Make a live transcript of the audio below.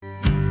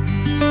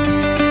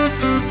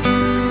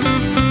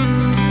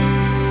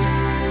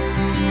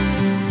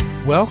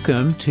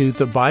Welcome to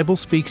the Bible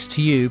Speaks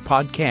to You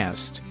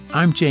podcast.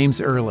 I'm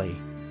James Early.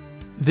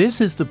 This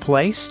is the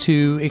place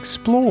to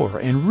explore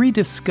and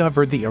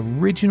rediscover the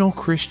original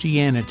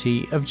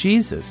Christianity of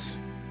Jesus.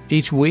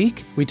 Each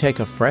week, we take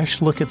a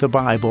fresh look at the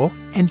Bible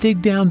and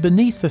dig down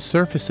beneath the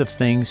surface of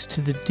things to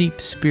the deep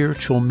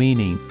spiritual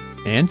meaning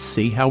and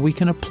see how we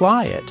can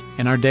apply it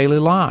in our daily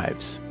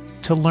lives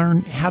to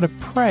learn how to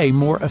pray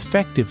more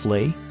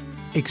effectively,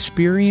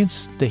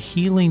 experience the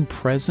healing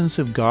presence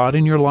of God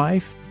in your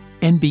life,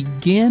 and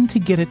begin to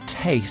get a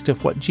taste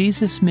of what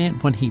Jesus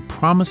meant when He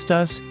promised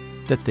us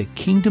that the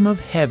kingdom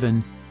of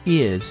heaven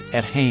is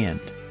at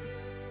hand.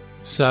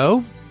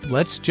 So,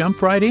 let's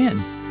jump right in.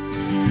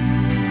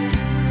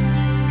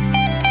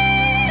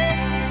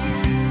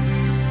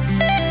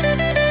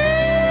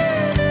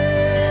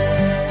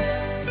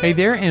 Hey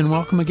there, and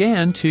welcome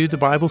again to the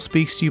Bible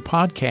Speaks to You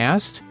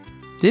podcast.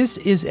 This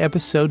is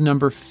episode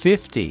number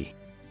 50.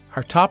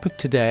 Our topic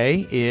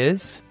today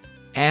is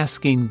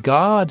asking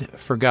God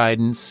for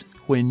guidance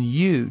when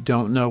you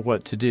don't know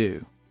what to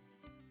do.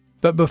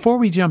 But before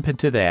we jump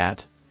into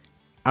that,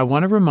 I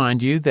want to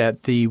remind you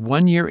that the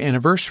 1-year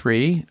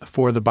anniversary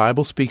for the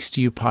Bible Speaks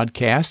to You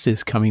podcast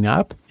is coming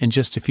up in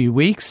just a few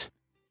weeks.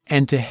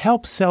 And to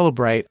help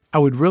celebrate, I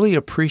would really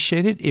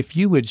appreciate it if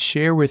you would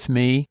share with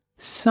me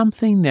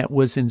something that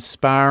was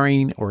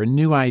inspiring or a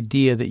new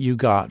idea that you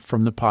got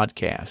from the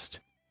podcast.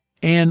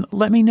 And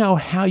let me know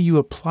how you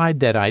applied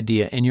that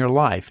idea in your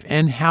life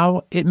and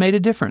how it made a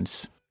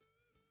difference.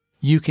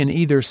 You can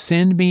either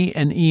send me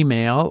an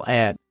email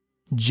at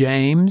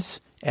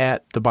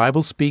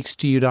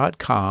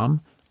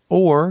james@thebiblespeakstoyou.com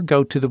or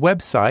go to the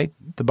website,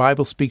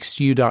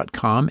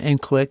 thebiblespeakstoyou.com,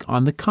 and click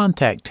on the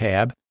Contact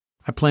tab.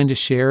 I plan to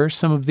share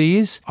some of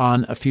these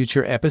on a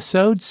future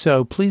episode,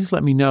 so please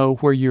let me know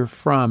where you're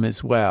from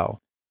as well.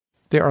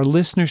 There are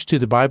listeners to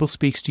the Bible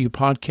Speaks to You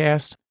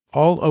podcast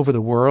all over the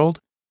world,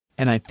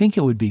 and I think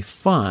it would be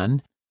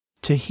fun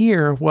to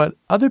hear what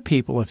other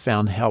people have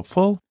found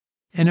helpful,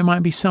 and it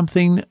might be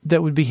something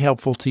that would be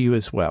helpful to you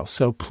as well.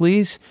 So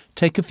please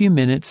take a few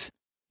minutes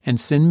and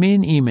send me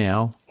an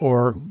email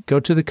or go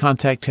to the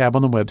Contact tab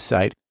on the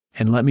website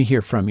and let me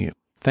hear from you.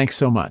 Thanks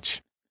so much.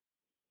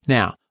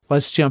 Now,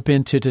 let's jump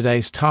into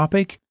today's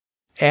topic,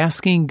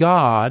 asking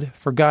God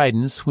for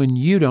guidance when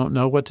you don't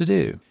know what to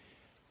do.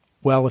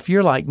 Well, if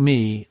you're like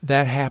me,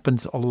 that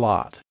happens a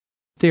lot.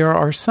 There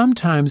are some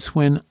times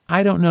when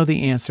I don't know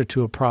the answer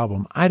to a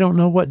problem. I don't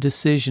know what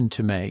decision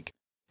to make.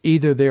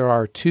 Either there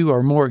are 2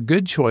 or more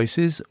good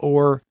choices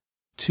or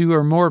 2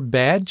 or more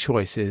bad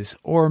choices,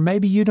 or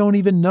maybe you don't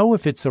even know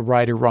if it's a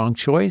right or wrong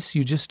choice.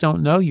 You just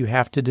don't know. You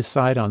have to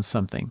decide on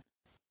something.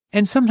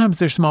 And sometimes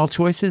they're small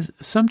choices.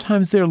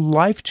 Sometimes they're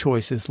life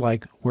choices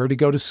like where to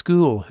go to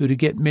school, who to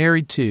get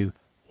married to,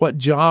 what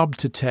job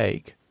to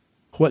take,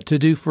 what to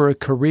do for a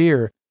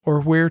career,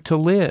 or where to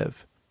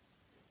live.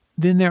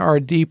 Then there are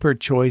deeper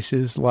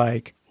choices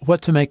like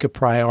what to make a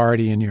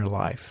priority in your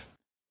life.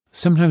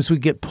 Sometimes we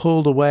get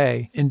pulled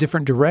away in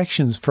different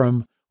directions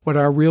from what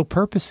our real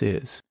purpose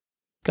is.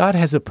 God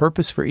has a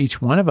purpose for each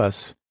one of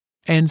us,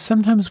 and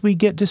sometimes we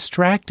get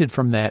distracted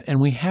from that, and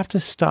we have to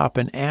stop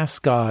and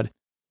ask God,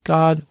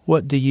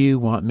 what do you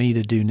want me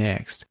to do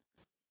next?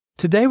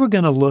 Today we're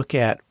going to look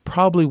at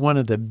probably one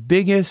of the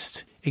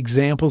biggest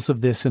examples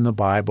of this in the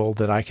Bible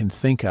that I can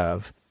think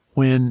of,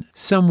 when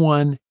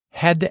someone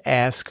had to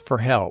ask for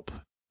help.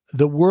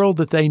 The world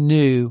that they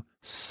knew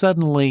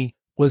suddenly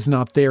was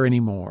not there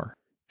anymore,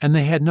 and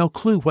they had no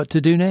clue what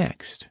to do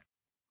next.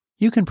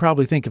 You can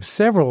probably think of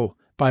several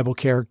Bible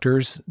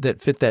characters that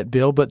fit that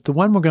bill, but the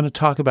one we're going to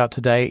talk about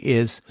today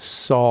is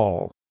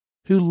Saul,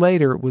 who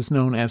later was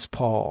known as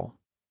Paul.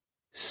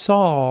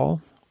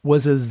 Saul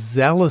was a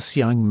zealous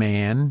young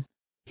man.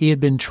 He had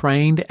been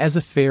trained as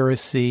a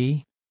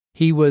Pharisee.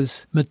 He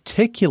was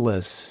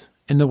meticulous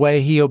in the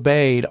way he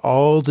obeyed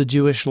all the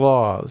Jewish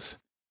laws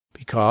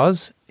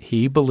because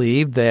he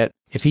believed that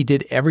if he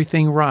did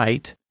everything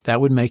right, that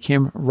would make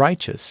him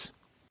righteous.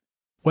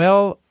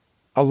 Well,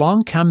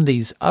 along come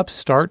these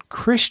upstart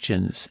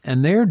Christians,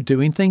 and they're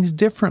doing things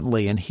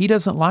differently, and he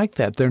doesn't like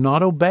that. They're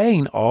not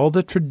obeying all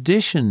the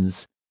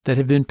traditions that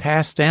have been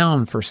passed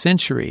down for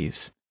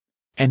centuries,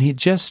 and it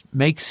just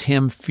makes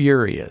him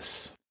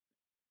furious.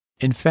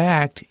 In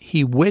fact,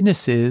 he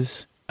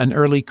witnesses an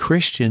early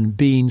Christian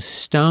being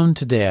stoned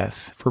to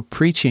death for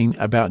preaching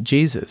about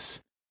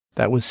Jesus.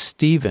 That was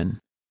Stephen.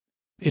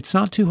 It's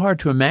not too hard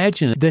to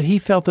imagine that he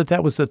felt that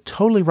that was a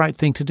totally right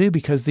thing to do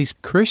because these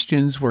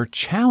Christians were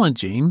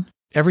challenging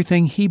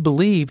everything he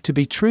believed to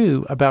be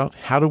true about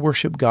how to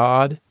worship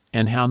God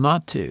and how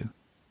not to.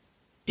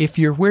 If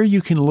you're where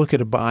you can look at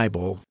a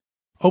Bible,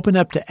 open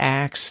up to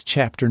Acts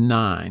chapter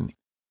 9.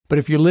 But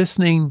if you're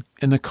listening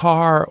in the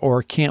car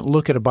or can't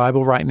look at a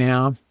Bible right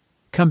now,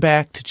 come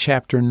back to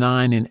chapter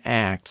 9 in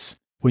Acts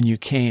when you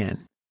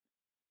can.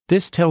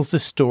 This tells the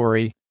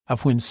story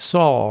of when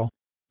Saul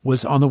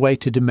was on the way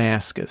to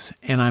Damascus,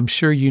 and I'm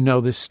sure you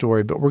know this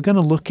story, but we're going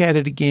to look at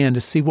it again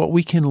to see what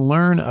we can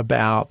learn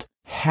about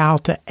how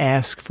to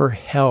ask for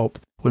help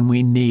when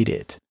we need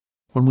it,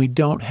 when we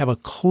don't have a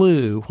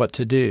clue what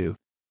to do,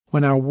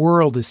 when our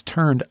world is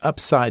turned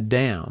upside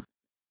down.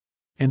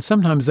 And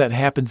sometimes that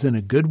happens in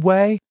a good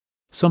way.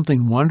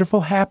 Something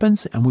wonderful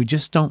happens and we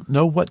just don't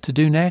know what to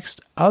do next.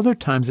 Other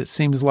times it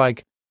seems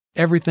like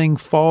everything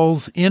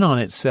falls in on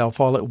itself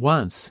all at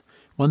once,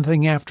 one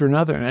thing after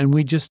another, and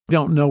we just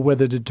don't know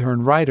whether to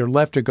turn right or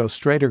left or go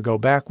straight or go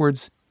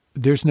backwards.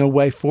 There's no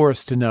way for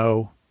us to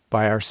know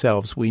by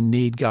ourselves. We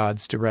need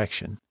God's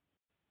direction.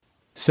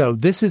 So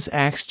this is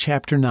Acts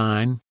chapter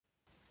 9.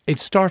 It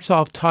starts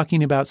off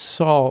talking about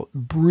Saul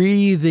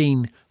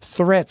breathing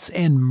threats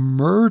and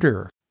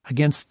murder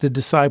against the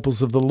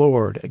disciples of the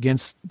Lord,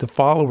 against the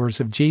followers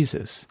of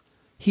Jesus.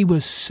 He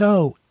was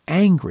so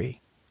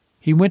angry.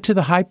 He went to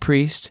the high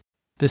priest,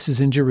 this is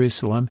in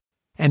Jerusalem,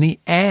 and he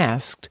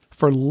asked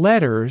for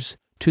letters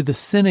to the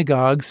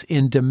synagogues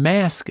in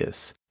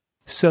Damascus,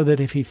 so that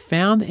if he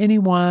found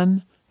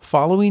anyone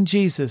following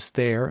Jesus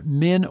there,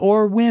 men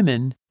or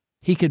women,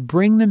 he could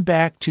bring them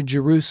back to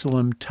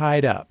Jerusalem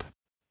tied up.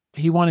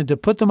 He wanted to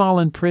put them all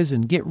in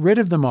prison, get rid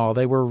of them all.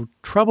 They were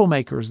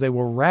troublemakers. They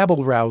were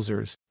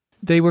rabble-rousers.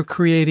 They were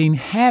creating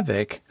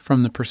havoc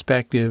from the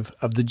perspective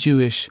of the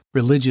Jewish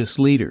religious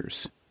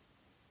leaders.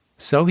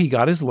 So he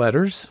got his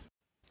letters,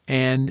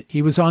 and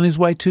he was on his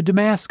way to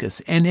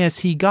Damascus. And as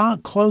he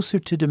got closer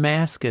to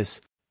Damascus,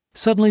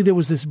 suddenly there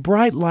was this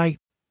bright light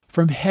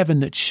from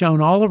heaven that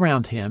shone all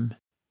around him,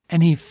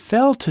 and he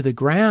fell to the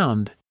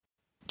ground.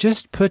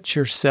 Just put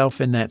yourself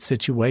in that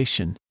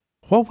situation.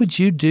 What would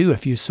you do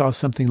if you saw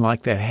something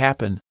like that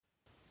happen?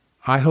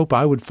 I hope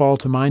I would fall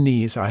to my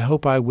knees. I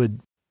hope I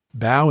would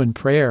bow in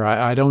prayer.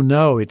 I don't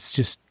know.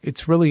 It's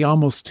really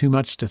almost too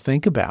much to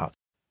think about.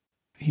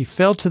 He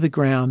fell to the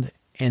ground,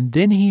 and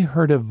then he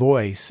heard a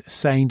voice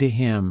saying to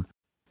him,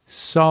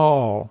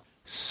 "Saul,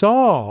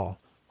 Saul,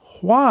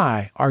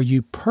 why are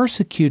you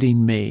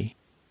persecuting me?"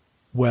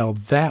 Well,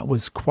 that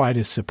was quite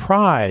a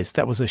surprise.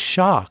 That was a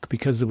shock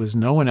because there was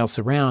no one else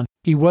around.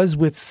 He was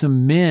with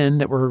some men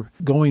that were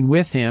going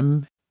with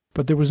him,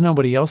 but there was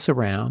nobody else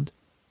around.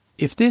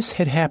 If this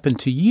had happened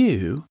to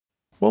you,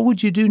 what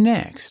would you do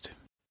next?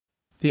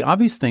 The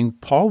obvious thing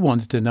Paul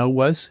wanted to know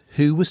was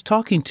who was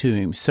talking to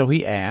him. So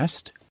he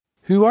asked,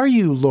 "Who are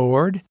you,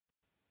 Lord?"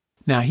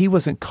 Now, he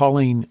wasn't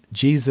calling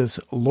Jesus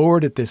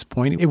Lord at this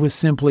point. It was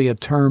simply a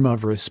term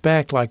of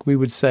respect, like we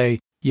would say,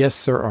 "Yes,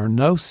 sir," or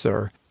 "No,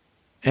 sir."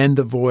 And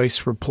the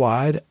voice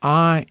replied,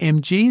 "I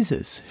am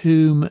Jesus,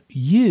 whom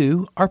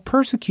you are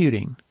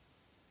persecuting."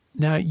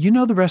 Now, you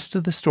know the rest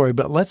of the story,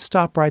 but let's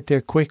stop right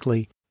there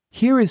quickly.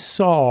 Here is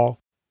Saul,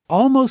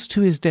 almost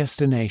to his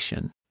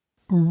destination,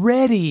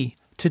 ready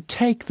to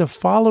take the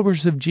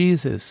followers of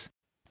Jesus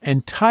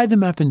and tie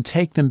them up and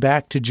take them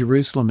back to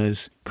Jerusalem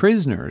as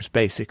prisoners,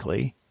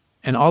 basically.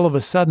 And all of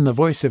a sudden, the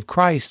voice of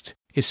Christ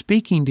is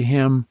speaking to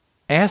him,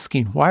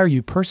 asking, "Why are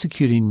you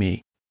persecuting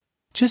me?"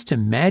 Just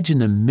imagine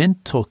the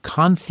mental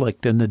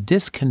conflict and the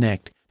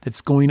disconnect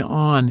that's going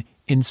on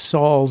in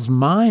Saul's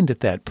mind at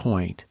that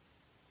point.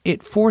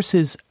 It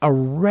forces a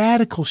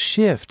radical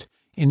shift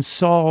in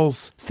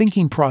Saul's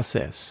thinking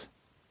process.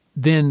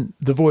 Then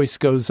the voice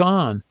goes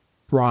on,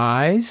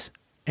 "Rise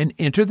and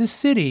enter the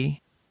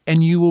city,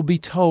 and you will be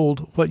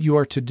told what you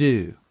are to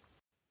do."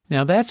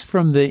 Now that's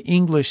from the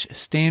English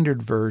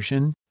Standard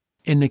Version.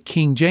 In the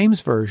King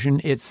James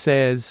Version, it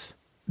says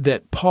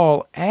that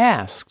Paul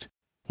asked,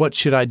 "What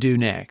should I do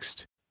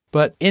next?"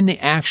 But in the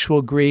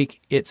actual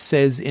Greek, it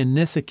says in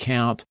this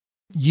account,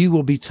 "You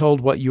will be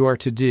told what you are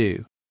to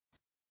do."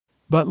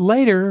 But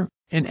later,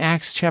 in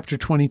Acts chapter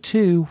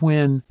 22,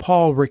 when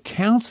Paul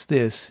recounts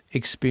this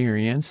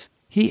experience,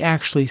 he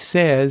actually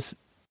says,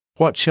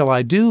 "What shall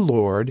I do,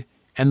 Lord?"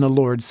 And the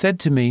Lord said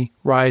to me,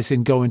 "Rise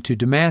and go into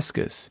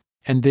Damascus,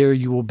 and there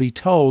you will be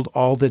told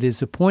all that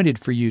is appointed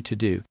for you to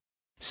do."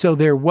 So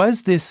there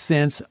was this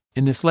sense,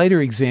 in this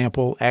later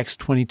example, Acts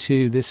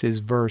 22, this is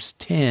verse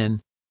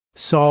 10,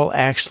 Saul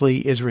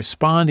actually is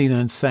responding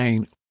and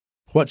saying,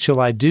 "What shall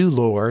I do,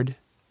 Lord?"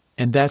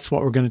 And that's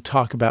what we're going to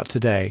talk about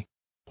today.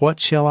 What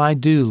shall I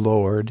do,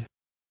 Lord?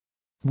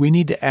 We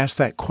need to ask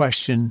that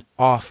question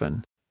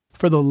often,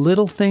 for the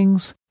little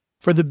things,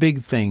 for the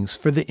big things,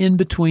 for the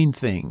in-between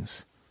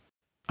things.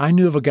 I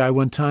knew of a guy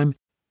one time,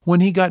 when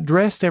he got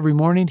dressed every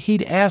morning,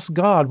 he'd ask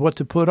God what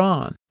to put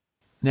on.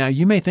 Now,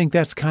 you may think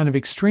that's kind of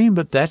extreme,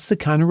 but that's the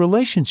kind of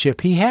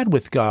relationship he had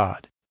with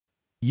God.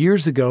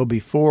 Years ago,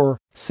 before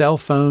cell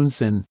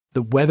phones and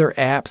the weather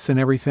apps and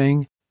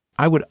everything,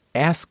 I would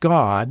ask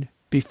God,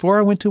 before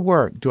I went to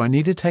work, do I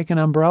need to take an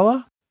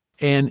umbrella?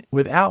 And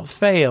without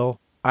fail,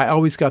 I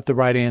always got the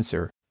right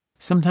answer.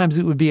 Sometimes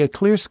it would be a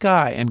clear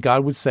sky, and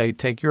God would say,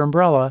 "Take your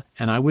umbrella,"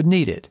 and I would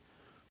need it.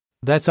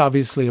 That's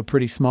obviously a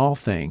pretty small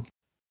thing.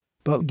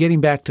 But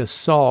getting back to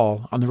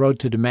Saul on the road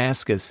to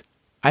Damascus,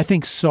 I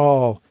think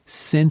Saul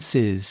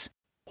senses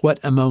what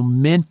a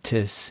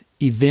momentous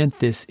event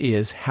this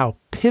is, how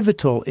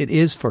pivotal it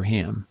is for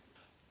him.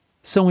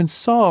 So when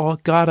Saul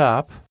got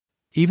up,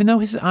 even though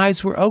his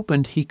eyes were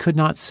opened, he could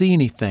not see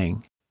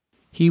anything.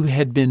 He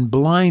had been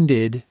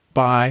blinded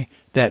by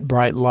that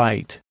bright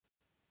light.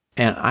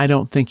 And I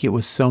don't think it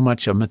was so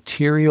much a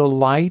material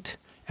light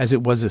as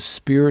it was a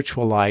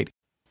spiritual light.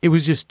 It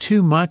was just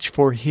too much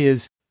for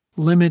his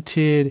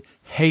limited,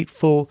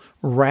 hateful,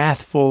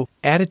 wrathful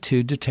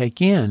attitude to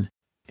take in.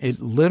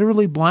 It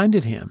literally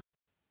blinded him.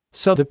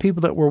 So the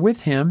people that were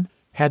with him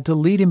had to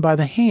lead him by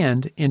the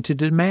hand into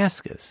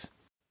Damascus.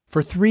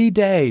 For 3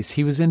 days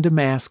he was in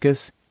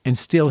Damascus, and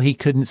still he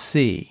couldn't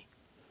see.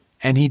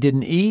 And he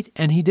didn't eat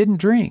and he didn't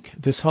drink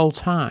this whole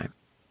time.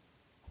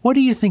 What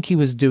do you think he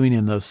was doing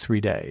in those 3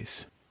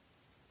 days?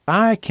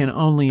 I can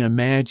only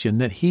imagine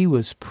that he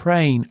was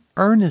praying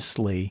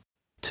earnestly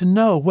to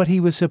know what he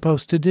was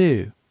supposed to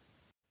do.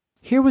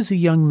 Here was a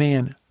young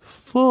man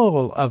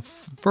full of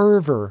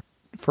fervor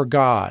for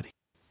God.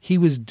 He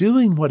was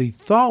doing what he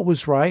thought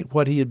was right,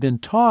 what he had been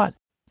taught,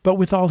 but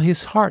with all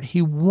his heart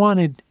he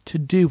wanted to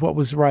do what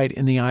was right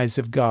in the eyes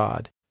of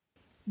God.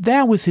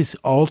 That was his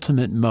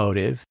ultimate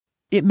motive.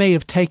 It may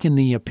have taken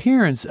the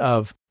appearance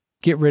of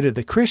get rid of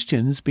the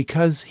Christians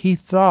because he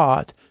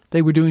thought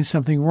they were doing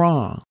something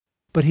wrong.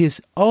 But his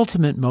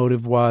ultimate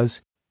motive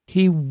was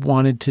he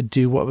wanted to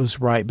do what was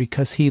right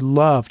because he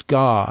loved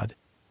God.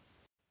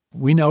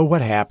 We know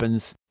what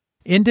happens.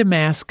 In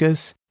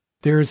Damascus,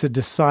 there is a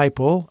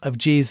disciple of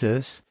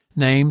Jesus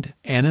named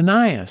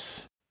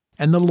Ananias.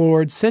 And the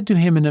Lord said to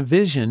him in a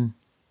vision,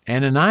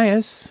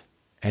 Ananias?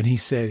 And he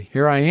said,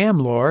 Here I am,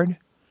 Lord.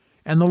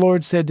 And the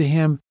Lord said to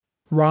him,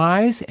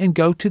 Rise and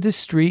go to the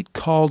street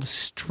called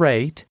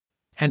Straight,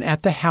 and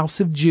at the house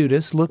of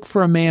Judas look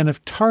for a man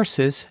of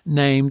Tarsus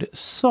named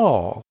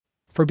Saul.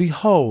 For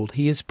behold,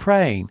 he is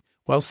praying.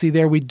 Well, see,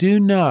 there we do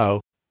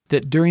know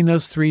that during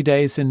those 3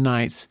 days and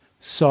nights,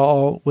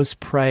 Saul was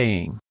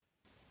praying.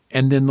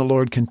 And then the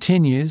Lord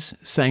continues,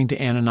 saying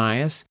to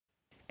Ananias,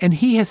 And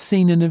he has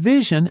seen in a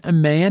vision a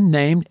man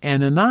named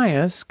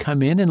Ananias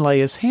come in and lay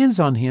his hands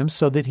on him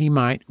so that he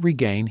might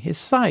regain his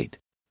sight.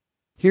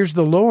 Here's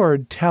the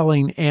Lord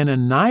telling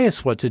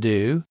Ananias what to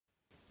do.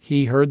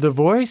 He heard the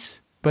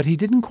voice, but he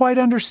didn't quite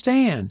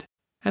understand.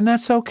 And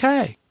that's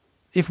okay.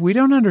 If we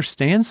don't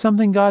understand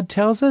something God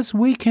tells us,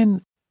 we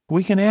can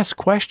ask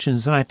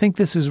questions. And I think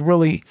this is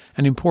really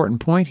an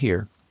important point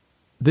here.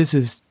 This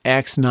is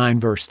Acts 9,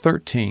 verse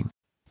 13.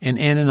 And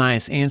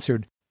Ananias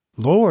answered,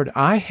 Lord,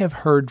 I have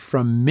heard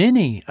from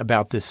many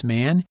about this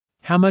man,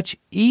 how much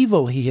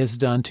evil he has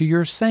done to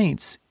your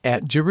saints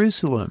at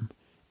Jerusalem,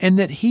 and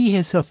that he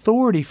has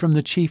authority from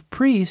the chief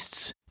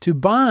priests to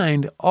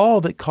bind all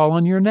that call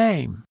on your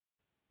name.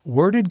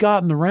 Word had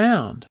gotten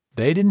around.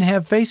 They didn't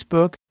have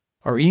Facebook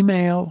or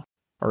email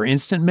or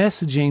instant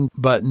messaging,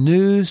 but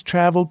news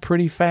traveled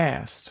pretty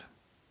fast.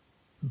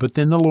 But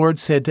then the Lord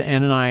said to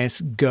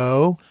Ananias,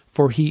 Go,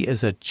 for he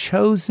is a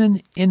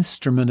chosen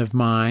instrument of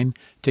mine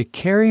to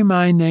carry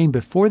my name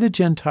before the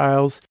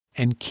Gentiles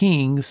and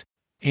kings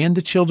and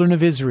the children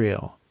of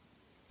Israel.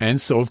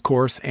 And so, of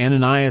course,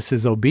 Ananias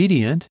is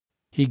obedient.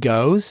 He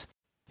goes,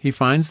 he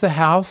finds the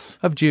house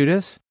of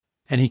Judas,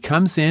 and he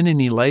comes in and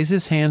he lays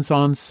his hands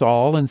on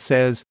Saul and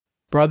says,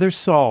 Brother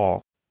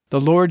Saul, the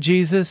Lord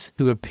Jesus,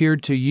 who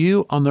appeared to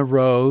you on the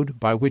road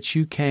by which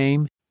you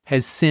came,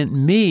 has sent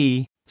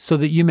me so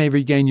that you may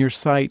regain your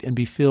sight and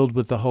be filled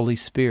with the Holy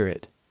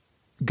Spirit.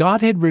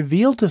 God had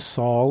revealed to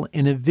Saul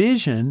in a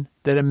vision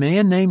that a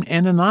man named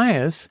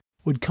Ananias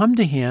would come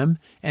to him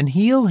and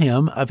heal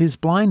him of his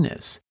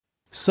blindness.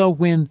 So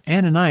when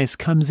Ananias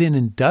comes in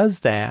and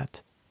does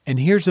that, and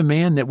here's a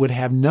man that would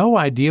have no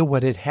idea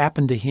what had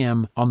happened to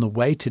him on the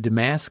way to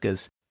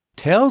Damascus,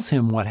 tells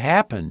him what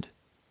happened,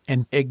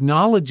 and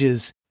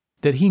acknowledges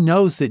that he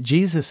knows that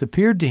Jesus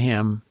appeared to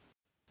him,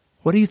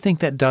 what do you think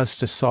that does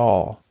to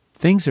Saul?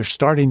 Things are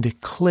starting to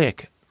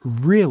click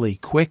really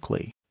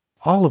quickly.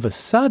 All of a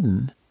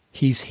sudden,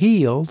 he's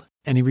healed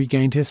and he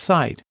regained his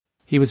sight.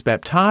 He was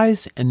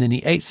baptized and then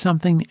he ate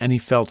something and he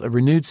felt a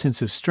renewed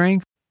sense of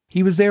strength.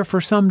 He was there for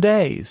some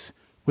days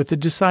with the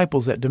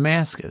disciples at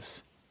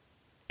Damascus.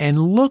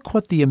 And look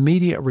what the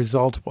immediate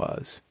result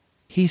was.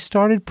 He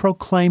started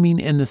proclaiming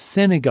in the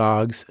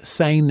synagogues,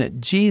 saying that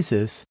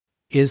Jesus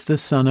is the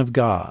Son of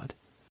God.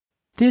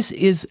 This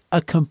is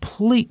a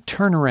complete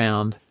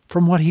turnaround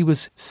from what he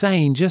was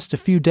saying just a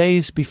few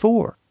days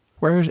before,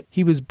 where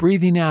he was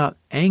breathing out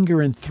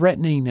anger and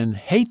threatening and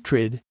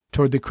hatred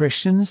toward the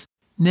Christians.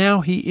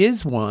 Now he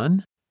is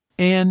one,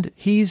 and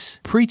he's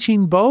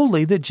preaching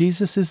boldly that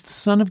Jesus is the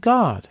Son of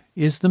God,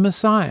 is the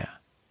Messiah.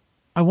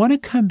 I want to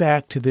come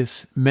back to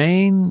this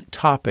main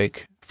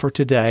topic for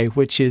today,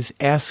 which is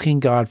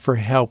asking God for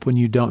help when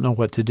you don't know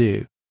what to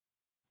do.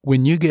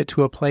 When you get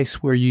to a place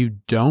where you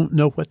don't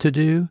know what to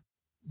do,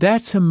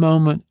 that's a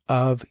moment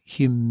of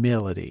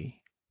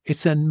humility.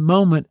 It's a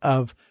moment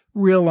of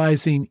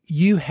realizing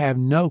you have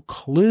no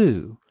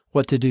clue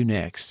what to do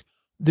next.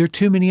 There are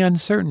too many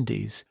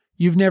uncertainties.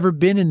 You've never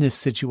been in this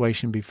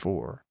situation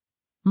before.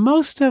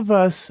 Most of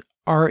us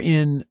are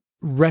in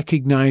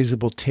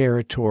recognizable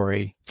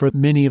territory for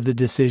many of the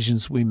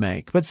decisions we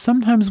make, but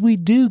sometimes we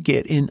do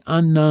get in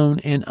unknown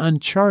and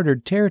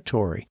uncharted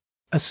territory.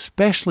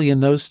 Especially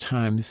in those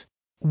times,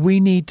 we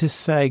need to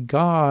say,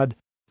 God,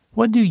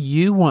 what do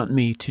you want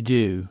me to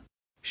do?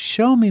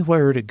 Show me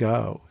where to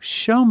go.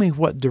 Show me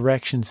what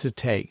directions to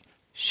take.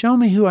 Show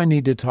me who I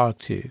need to talk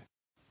to.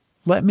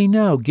 Let me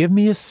know. Give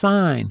me a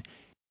sign.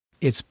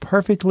 It's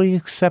perfectly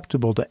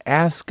acceptable to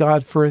ask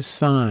God for a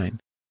sign.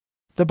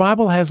 The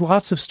Bible has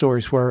lots of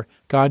stories where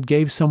God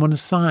gave someone a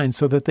sign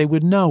so that they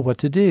would know what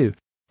to do.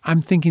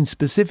 I'm thinking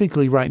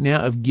specifically right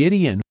now of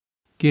Gideon.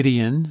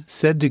 Gideon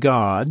said to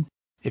God,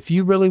 if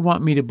you really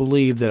want me to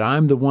believe that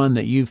I'm the one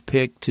that you've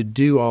picked to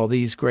do all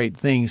these great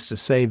things to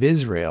save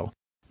Israel,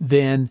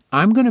 then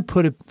I'm going to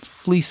put a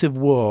fleece of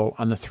wool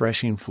on the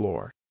threshing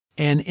floor.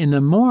 And in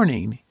the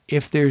morning,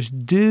 if there's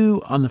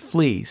dew on the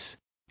fleece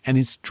and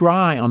it's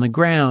dry on the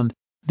ground,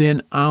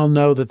 then I'll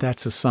know that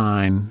that's a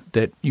sign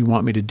that you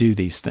want me to do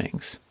these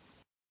things.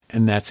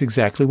 And that's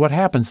exactly what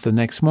happens the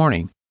next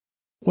morning.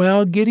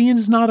 Well,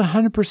 Gideon's not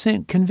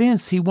 100%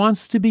 convinced. He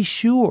wants to be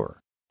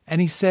sure. And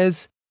he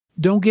says,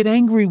 don't get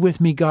angry with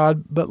me,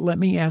 God, but let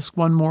me ask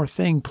one more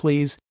thing,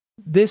 please.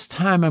 This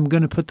time I'm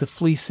going to put the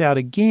fleece out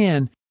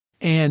again,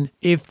 and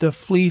if the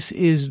fleece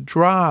is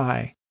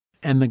dry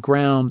and the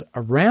ground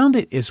around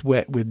it is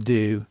wet with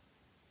dew,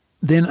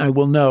 then I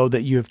will know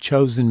that you have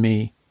chosen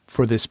me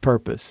for this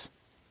purpose.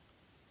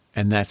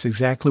 And that's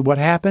exactly what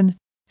happened.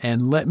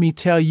 And let me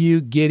tell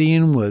you,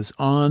 Gideon was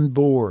on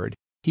board.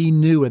 He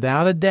knew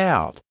without a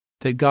doubt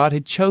that God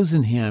had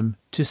chosen him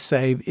to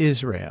save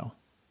Israel.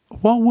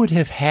 What would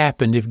have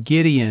happened if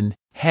Gideon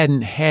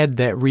hadn't had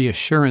that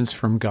reassurance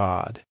from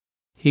God?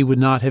 He would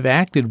not have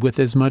acted with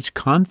as much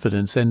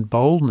confidence and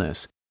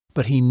boldness,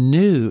 but he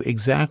knew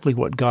exactly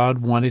what God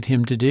wanted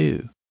him to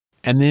do.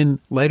 And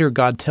then later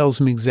God tells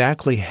him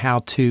exactly how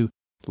to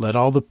let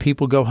all the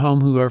people go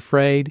home who are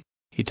afraid.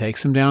 He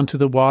takes them down to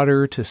the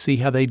water to see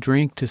how they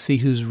drink, to see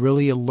who's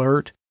really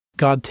alert.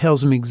 God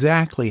tells him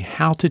exactly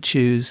how to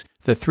choose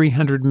the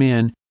 300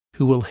 men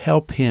who will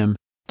help him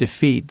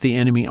defeat the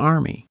enemy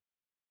army.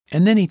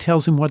 And then he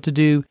tells him what to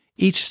do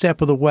each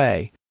step of the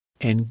way,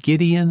 and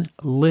Gideon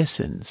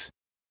listens.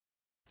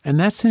 And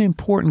that's an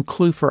important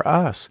clue for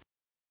us.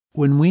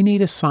 When we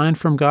need a sign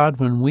from God,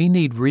 when we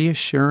need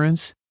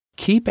reassurance,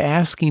 keep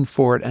asking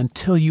for it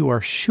until you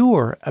are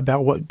sure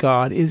about what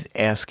God is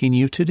asking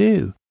you to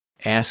do.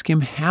 Ask Him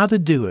how to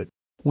do it,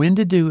 when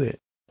to do it,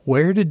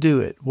 where to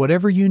do it.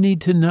 Whatever you need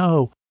to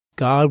know,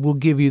 God will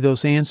give you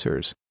those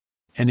answers.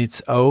 And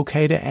it's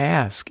okay to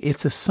ask.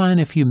 It's a sign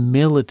of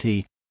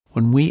humility.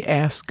 When we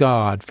ask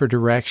God for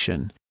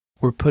direction,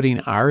 we're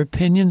putting our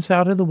opinions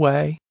out of the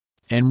way,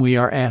 and we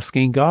are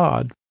asking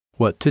God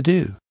what to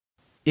do.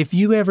 If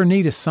you ever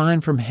need a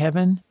sign from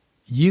heaven,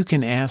 you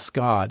can ask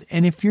God.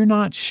 And if you're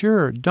not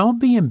sure, don't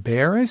be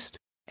embarrassed.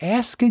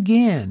 Ask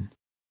again.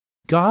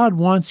 God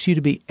wants you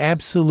to be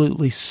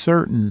absolutely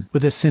certain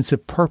with a sense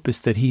of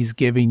purpose that He's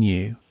giving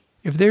you.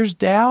 If there's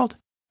doubt,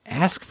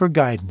 ask for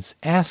guidance.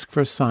 Ask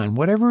for a sign.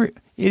 Whatever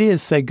it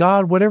is, say,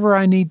 God, whatever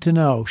I need to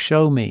know,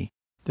 show me.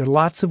 There are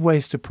lots of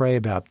ways to pray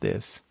about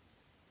this.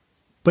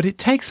 But it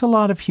takes a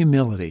lot of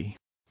humility,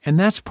 and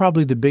that's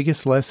probably the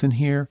biggest lesson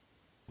here.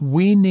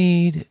 We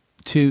need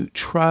to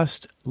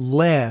trust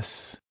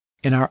less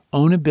in our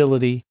own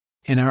ability,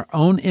 in our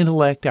own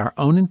intellect, our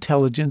own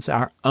intelligence,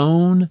 our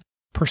own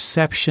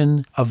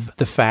perception of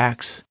the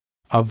facts,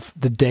 of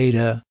the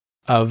data,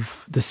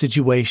 of the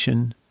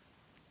situation.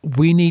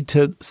 We need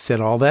to set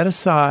all that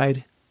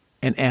aside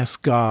and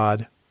ask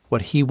God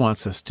what He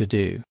wants us to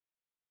do.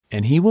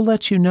 And He will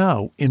let you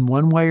know in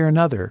one way or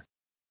another.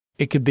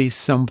 It could be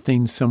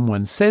something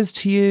someone says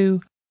to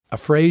you, a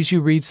phrase you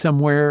read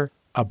somewhere,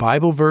 a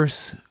Bible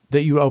verse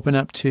that you open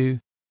up to,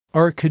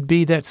 or it could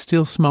be that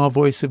still small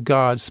voice of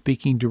God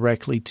speaking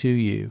directly to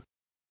you.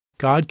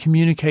 God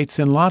communicates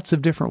in lots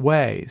of different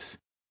ways,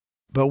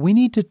 but we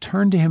need to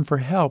turn to Him for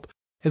help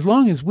as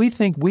long as we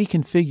think we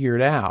can figure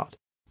it out.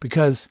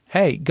 Because,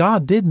 hey,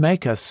 God did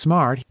make us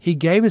smart. He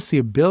gave us the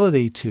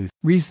ability to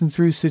reason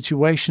through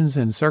situations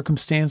and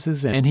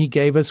circumstances, and He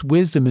gave us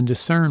wisdom and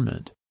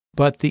discernment.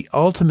 But the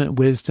ultimate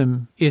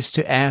wisdom is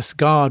to ask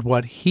God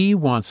what He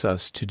wants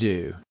us to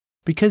do.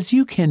 Because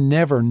you can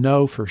never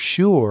know for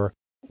sure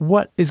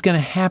what is going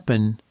to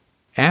happen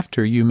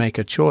after you make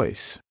a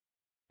choice.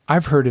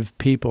 I've heard of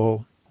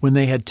people, when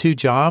they had 2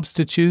 jobs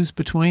to choose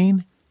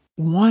between,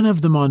 one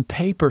of them on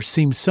paper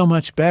seemed so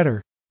much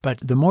better. But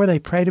the more they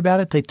prayed about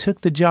it, they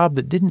took the job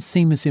that didn't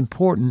seem as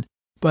important.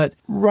 But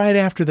right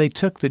after they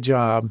took the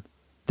job,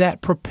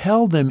 that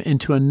propelled them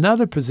into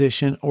another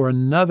position or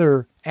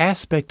another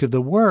aspect of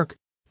the work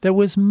that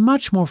was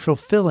much more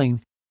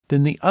fulfilling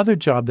than the other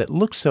job that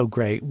looked so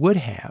great would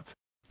have.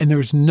 And there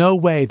was no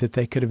way that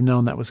they could have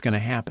known that was going to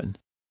happen.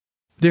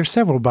 There are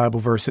several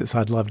Bible verses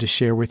I'd love to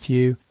share with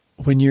you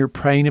when you're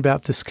praying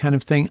about this kind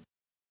of thing.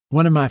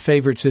 One of my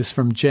favorites is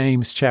from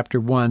James chapter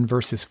 1,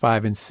 verses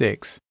 5 and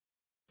 6.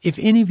 If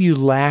any of you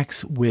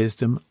lacks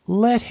wisdom,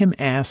 let him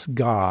ask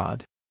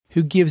God,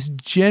 who gives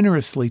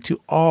generously to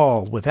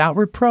all without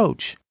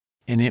reproach,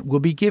 and it will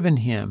be given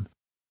him.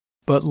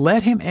 But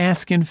let him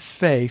ask in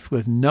faith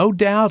with no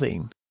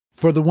doubting,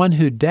 for the one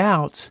who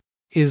doubts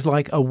is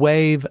like a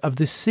wave of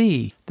the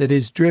sea that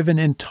is driven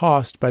and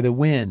tossed by the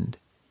wind.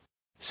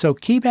 So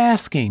keep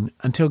asking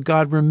until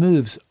God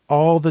removes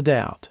all the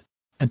doubt,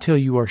 until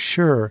you are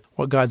sure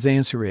what God's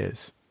answer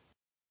is.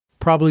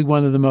 Probably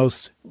one of the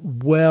most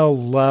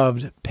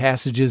well-loved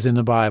passages in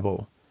the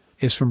Bible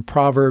is from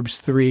Proverbs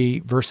 3,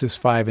 verses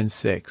 5 and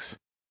 6.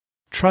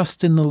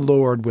 Trust in the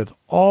Lord with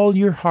all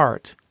your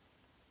heart.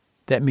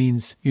 That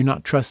means you're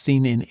not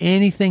trusting in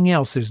anything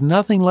else. There's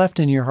nothing left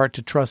in your heart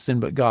to trust in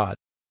but God.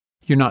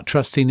 You're not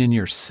trusting in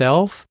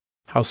yourself,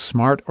 how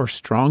smart or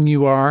strong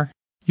you are.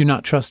 You're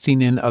not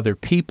trusting in other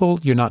people.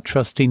 You're not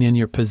trusting in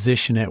your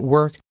position at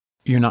work.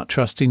 You're not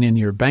trusting in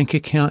your bank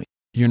account.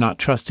 You're not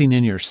trusting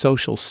in your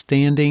social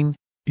standing.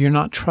 You're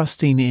not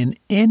trusting in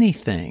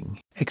anything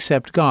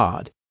except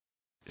God.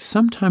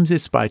 Sometimes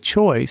it's by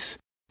choice,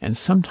 and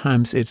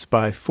sometimes it's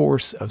by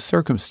force of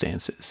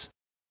circumstances.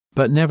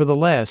 But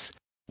nevertheless,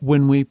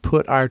 when we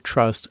put our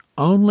trust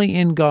only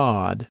in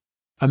God,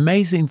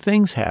 amazing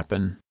things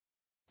happen.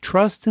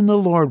 Trust in the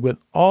Lord with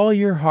all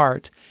your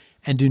heart,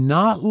 and do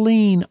not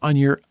lean on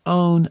your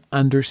own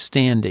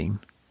understanding.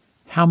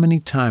 How many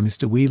times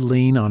do we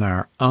lean on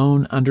our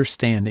own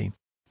understanding?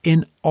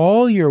 In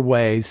all your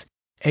ways,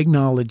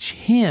 acknowledge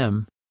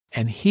Him,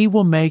 and He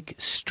will make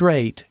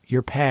straight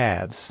your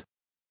paths.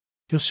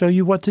 He'll show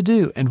you what to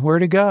do and where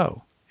to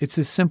go. It's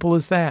as simple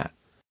as that.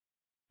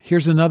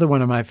 Here's another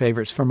one of my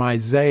favorites from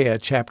Isaiah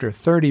chapter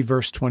 30,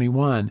 verse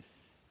 21.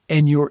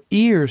 And your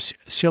ears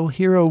shall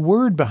hear a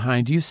word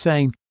behind you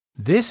saying,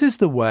 this is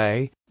the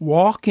way,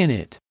 walk in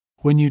it,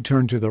 when you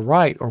turn to the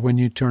right or when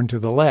you turn to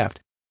the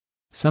left.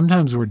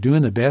 Sometimes we're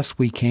doing the best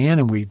we can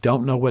and we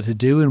don't know what to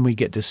do and we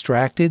get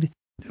distracted.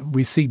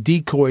 We see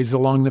decoys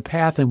along the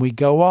path and we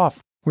go off.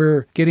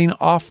 We're getting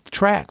off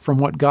track from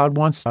what God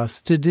wants us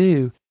to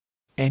do.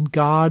 And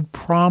God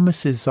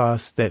promises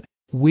us that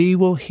we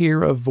will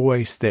hear a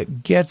voice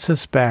that gets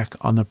us back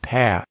on the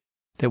path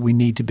that we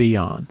need to be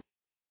on.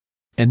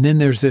 And then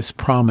there's this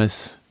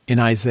promise in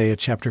Isaiah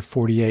chapter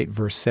 48,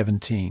 verse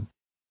 17.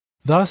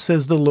 Thus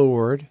says the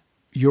Lord,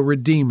 your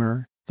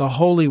Redeemer, the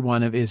Holy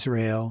One of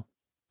Israel,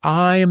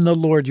 I am the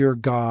Lord your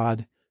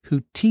God,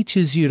 who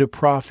teaches you to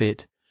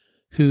profit,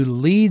 who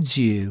leads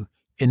you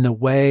in the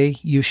way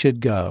you should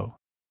go.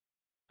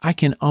 I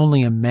can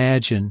only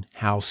imagine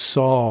how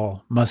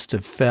Saul must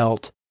have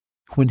felt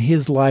when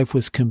his life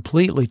was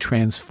completely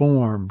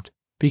transformed,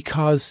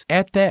 because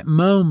at that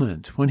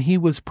moment, when he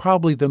was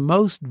probably the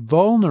most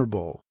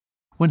vulnerable,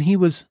 when he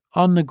was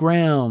on the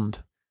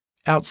ground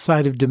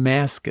outside of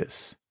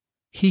Damascus,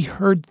 he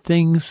heard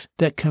things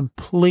that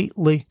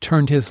completely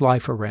turned his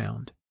life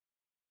around.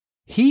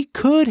 He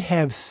could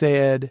have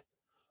said,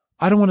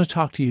 I don't want to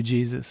talk to you,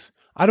 Jesus.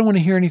 I don't want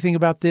to hear anything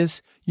about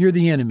this. You're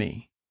the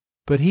enemy.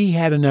 But he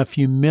had enough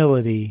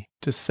humility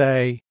to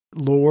say,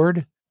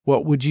 Lord,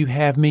 what would you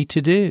have me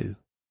to do?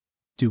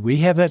 Do we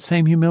have that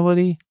same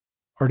humility?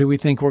 Or do we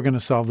think we're going to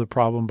solve the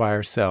problem by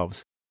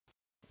ourselves?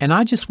 And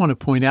I just want to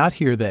point out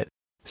here that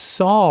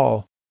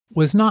Saul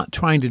was not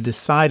trying to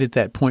decide at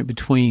that point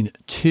between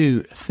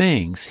two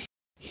things.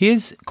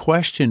 His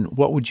question,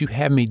 what would you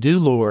have me do,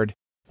 Lord,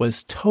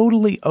 was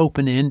totally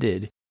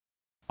open-ended.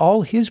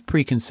 All his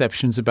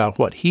preconceptions about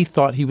what he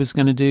thought he was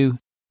going to do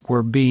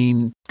were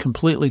being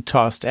completely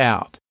tossed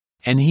out.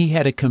 And he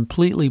had a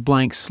completely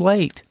blank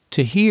slate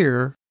to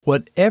hear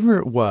whatever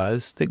it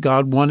was that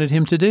God wanted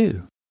him to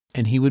do.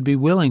 And he would be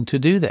willing to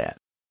do that.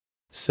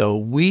 So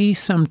we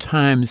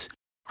sometimes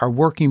are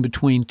working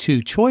between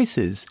two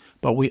choices,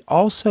 but we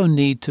also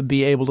need to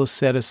be able to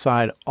set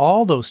aside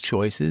all those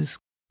choices.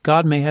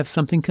 God may have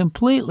something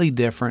completely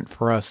different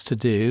for us to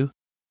do.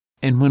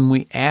 And when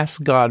we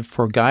ask God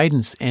for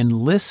guidance and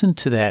listen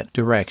to that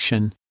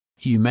direction,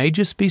 you may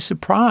just be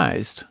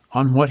surprised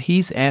on what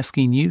He's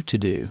asking you to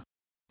do.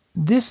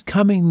 This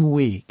coming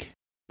week,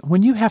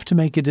 when you have to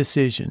make a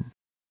decision,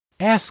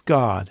 ask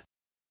God,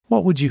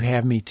 what would you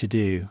have me to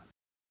do?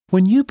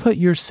 When you put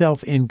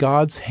yourself in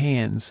God's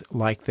hands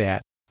like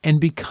that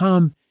and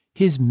become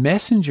His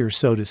messenger,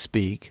 so to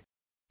speak,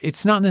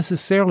 it's not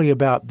necessarily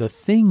about the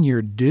thing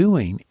you're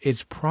doing.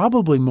 It's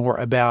probably more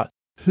about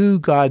who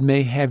God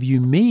may have you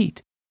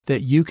meet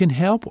that you can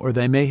help or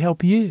they may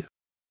help you.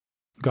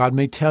 God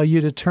may tell you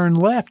to turn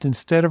left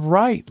instead of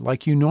right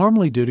like you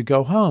normally do to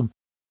go home.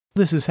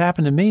 This has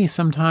happened to me.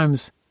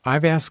 Sometimes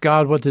I've asked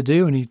God what to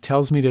do and He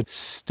tells me to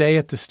stay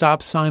at the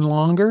stop sign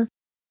longer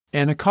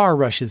and a car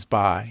rushes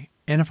by.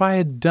 And if I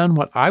had done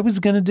what I was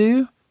going to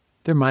do,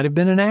 there might have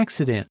been an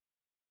accident.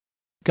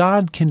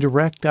 God can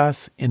direct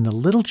us in the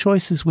little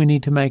choices we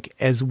need to make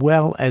as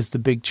well as the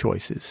big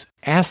choices.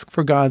 Ask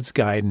for God's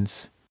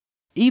guidance.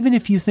 Even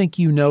if you think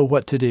you know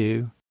what to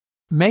do,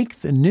 make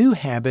the new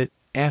habit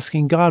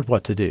asking God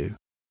what to do,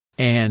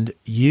 and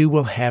you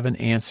will have an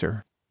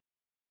answer.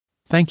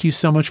 Thank you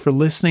so much for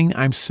listening.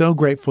 I'm so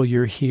grateful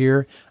you're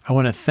here. I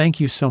want to thank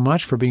you so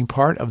much for being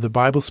part of the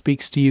Bible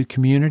Speaks to You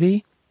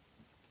community.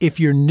 If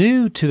you're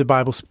new to the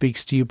Bible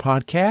Speaks to You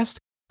podcast,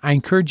 I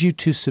encourage you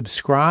to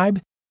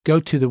subscribe.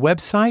 Go to the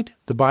website,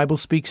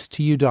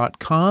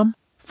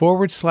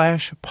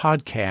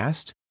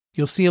 thebiblespeakstoyou.com/podcast.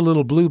 You'll see a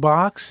little blue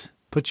box.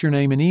 Put your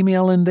name and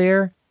email in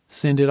there.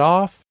 Send it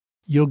off.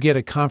 You'll get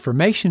a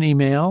confirmation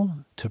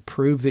email to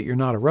prove that you're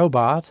not a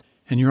robot,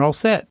 and you're all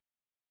set.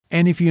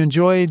 And if you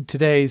enjoyed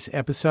today's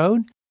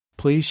episode,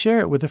 please share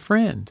it with a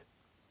friend.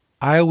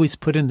 I always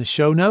put in the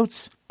show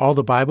notes all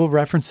the Bible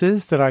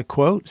references that I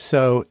quote.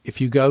 So if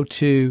you go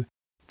to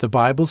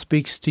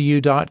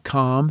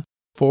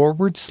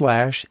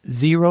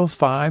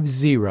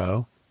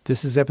thebiblespeakstoyou.com/050,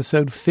 this is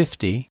episode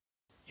 50,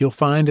 you'll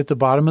find at the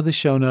bottom of the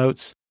show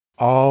notes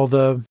all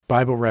the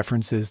Bible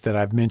references that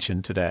I've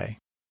mentioned today.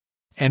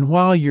 And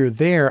while you're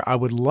there, I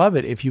would love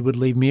it if you would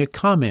leave me a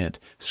comment.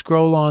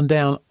 Scroll on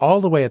down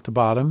all the way at the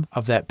bottom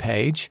of that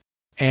page,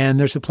 and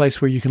there's a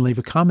place where you can leave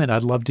a comment.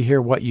 I'd love to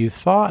hear what you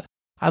thought.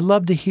 I'd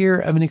love to hear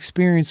of an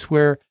experience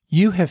where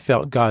you have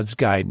felt God's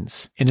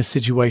guidance in a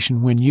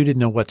situation when you didn't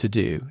know what to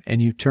do,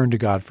 and you turned to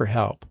God for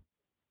help.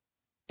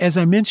 As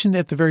I mentioned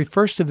at the very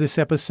first of this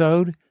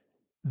episode,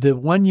 the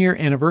 1-year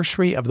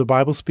anniversary of the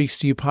Bible Speaks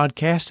to You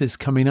podcast is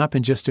coming up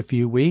in just a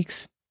few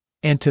weeks.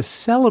 And to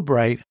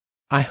celebrate,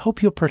 I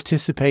hope you'll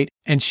participate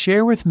and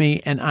share with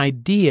me an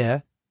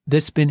idea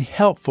that's been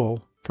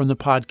helpful from the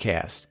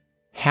podcast,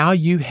 how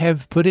you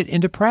have put it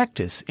into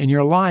practice in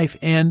your life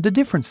and the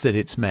difference that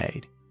it's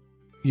made.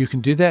 You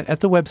can do that at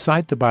the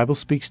website,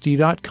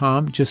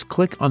 thebiblespeakstoyou.com. Just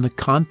click on the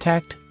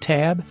Contact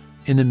tab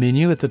in the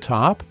menu at the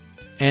top,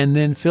 and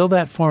then fill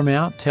that form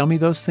out. Tell me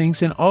those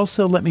things, and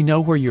also let me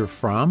know where you're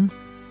from.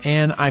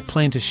 And I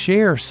plan to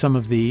share some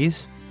of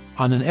these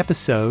on an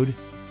episode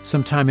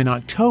sometime in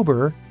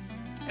October.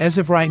 As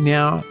of right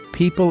now,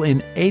 people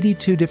in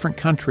 82 different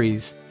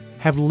countries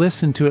have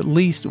listened to at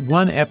least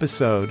one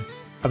episode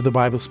of the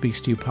Bible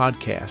Speaks to You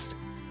podcast.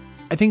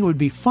 I think it would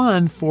be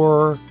fun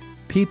for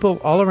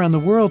people all around the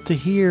world to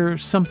hear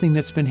something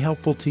that's been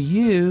helpful to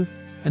you,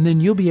 and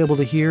then you'll be able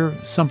to hear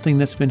something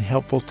that's been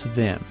helpful to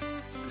them.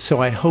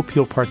 So I hope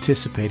you'll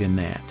participate in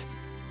that.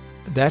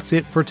 That's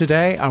it for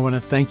today. I want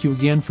to thank you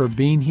again for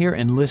being here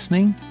and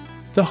listening.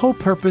 The whole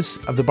purpose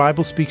of the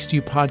Bible Speaks to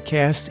You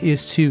podcast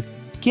is to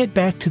get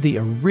back to the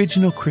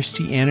original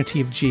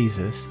Christianity of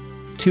Jesus,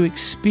 to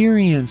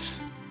experience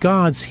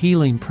God's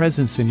healing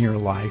presence in your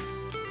life,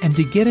 and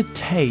to get a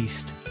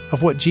taste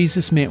of what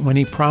Jesus meant when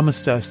He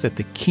promised us that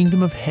the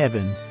kingdom of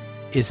heaven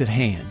is at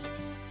hand.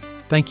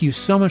 Thank you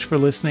so much for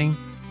listening.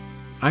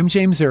 I'm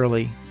James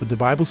Early with the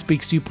Bible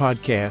Speaks to You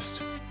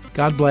podcast.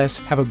 God bless.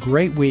 Have a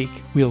great week.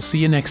 We'll see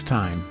you next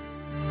time.